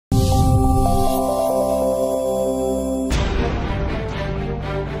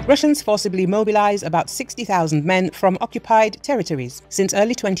Russians forcibly mobilise about 60,000 men from occupied territories. Since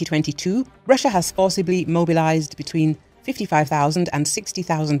early 2022, Russia has forcibly mobilised between 55,000 and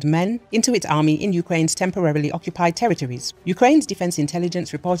 60,000 men into its army in Ukraine's temporarily occupied territories. Ukraine's defense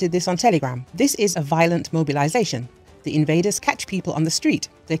intelligence reported this on Telegram. This is a violent mobilization. The invaders catch people on the street.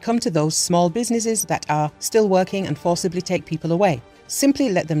 They come to those small businesses that are still working and forcibly take people away. Simply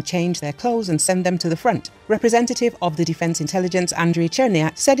let them change their clothes and send them to the front. Representative of the defense intelligence Andriy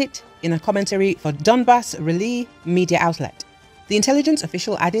Cherniak said it in a commentary for Donbass Relay media outlet. The intelligence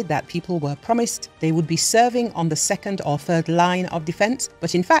official added that people were promised they would be serving on the second or third line of defense,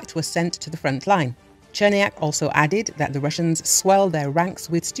 but in fact were sent to the front line. Cherniak also added that the Russians swell their ranks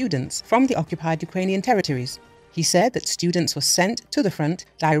with students from the occupied Ukrainian territories. He said that students were sent to the front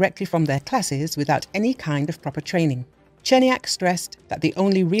directly from their classes without any kind of proper training. Cherniak stressed that the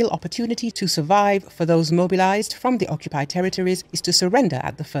only real opportunity to survive for those mobilized from the occupied territories is to surrender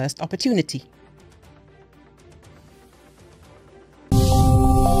at the first opportunity.